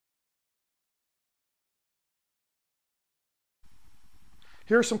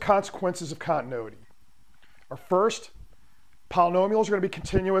here are some consequences of continuity. Our first, polynomials are going to be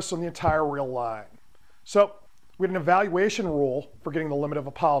continuous on the entire real line. So we had an evaluation rule for getting the limit of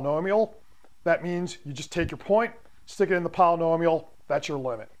a polynomial. That means you just take your point, stick it in the polynomial, that's your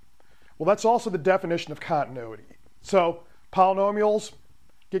limit. Well, that's also the definition of continuity. So polynomials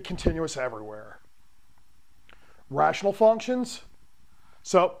get continuous everywhere. Rational functions.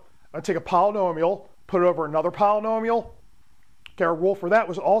 So I'm going to take a polynomial, put it over another polynomial. Okay, our rule for that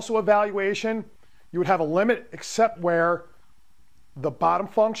was also evaluation. You would have a limit except where the bottom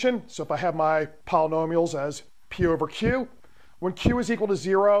function, so if I have my polynomials as p over q, when q is equal to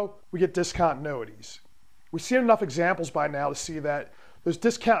 0, we get discontinuities. We've seen enough examples by now to see that those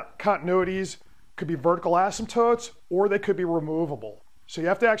discontinuities could be vertical asymptotes or they could be removable. So you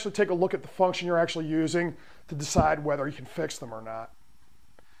have to actually take a look at the function you're actually using to decide whether you can fix them or not.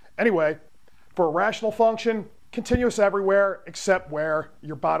 Anyway, for a rational function, continuous everywhere except where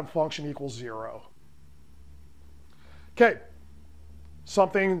your bottom function equals 0. Okay,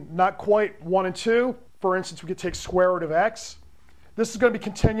 something not quite 1 and 2. For instance, we could take square root of x. This is going to be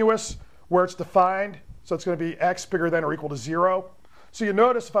continuous where it's defined, so it's going to be x bigger than or equal to 0. So you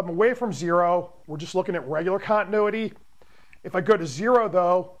notice if I'm away from 0, we're just looking at regular continuity. If I go to 0,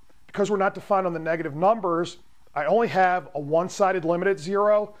 though, because we're not defined on the negative numbers, I only have a one-sided limit at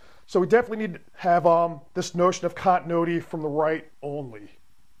 0. So we definitely need to have this notion of continuity from the right only.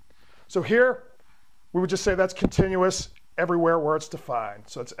 So here, we would just say that's continuous everywhere where it's defined.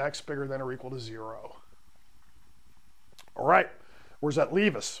 So it's x bigger than or equal to 0. All right, where does that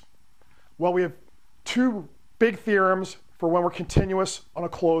leave us? Well, we have two big theorems for when we're continuous on a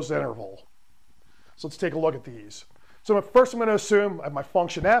closed interval. So let's take a look at these. So first I'm going to assume I have my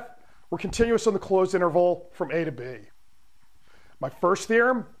function f. We're continuous on the closed interval from a to b. My first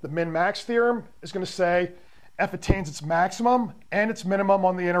theorem, the min-max theorem, is going to say f attains its maximum and its minimum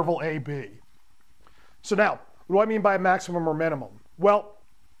on the interval ab. So now, what do I mean by maximum or minimum? Well,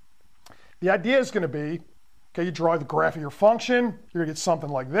 the idea is going to be, okay, you draw the graph of your function, you're going to get something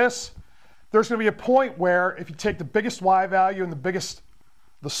like this. There's going to be a point where if you take the biggest y value and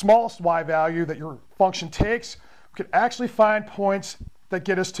the smallest y value that your function takes, we can actually find points that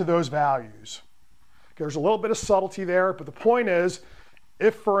get us to those values. Okay, there's a little bit of subtlety there, but the point is,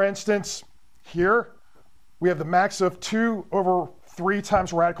 if for instance, here, we have the max of 2 over 3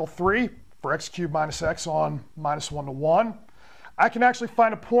 times radical 3 for x cubed minus x on minus 1 to 1, I can actually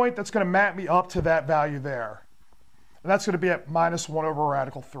find a point that's going to map me up to that value there. And that's going to be at minus 1 over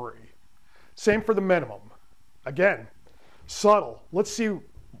radical 3. Same for the minimum. Again, subtle. Let's see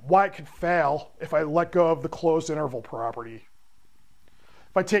why it could fail if I let go of the closed interval property.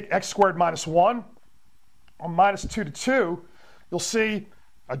 If I take x squared minus 1 on minus 2 to 2, you'll see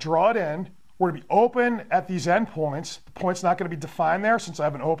I draw it in. We're going to be open at these endpoints. The point's not going to be defined there since I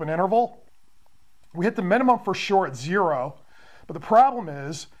have an open interval. We hit the minimum for sure at 0, but the problem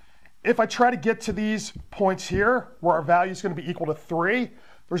is if I try to get to these points here where our value is going to be equal to 3,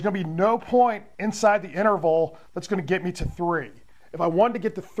 there's going to be no point inside the interval that's going to get me to 3. If I wanted to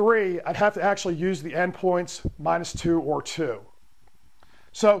get to 3, I'd have to actually use the endpoints minus 2 or 2.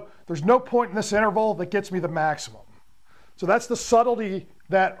 So there's no point in this interval that gets me the maximum. So that's the subtlety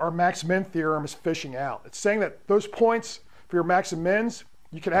that our max-min theorem is fishing out. It's saying that those points for your max and mins,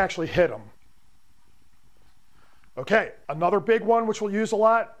 you can actually hit them. Okay, another big one which we'll use a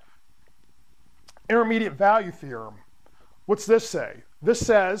lot, intermediate value theorem. What's this say? This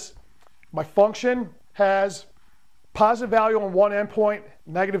says my function has positive value on one endpoint,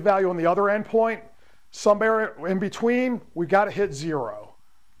 negative value on the other endpoint. Somewhere in between, we've got to hit 0.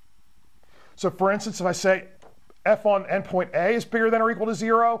 So for instance, if I say f on endpoint A is bigger than or equal to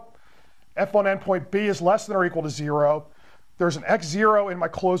 0, f on endpoint B is less than or equal to 0, there's an x0 in my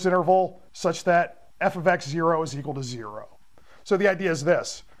closed interval such that f of x0 is equal to 0. So the idea is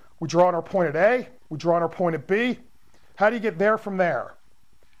this. We draw on our point at A, we draw on our point at B. How do you get there from there?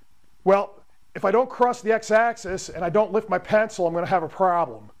 Well, if I don't cross the x-axis and I don't lift my pencil, I'm going to have a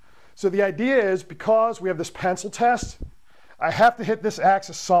problem. So the idea is because we have this pencil test, I have to hit this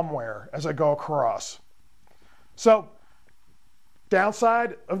axis somewhere as I go across. So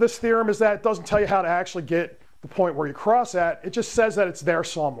downside of this theorem is that it doesn't tell you how to actually get the point where you cross at. It just says that it's there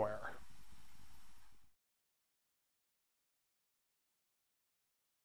somewhere.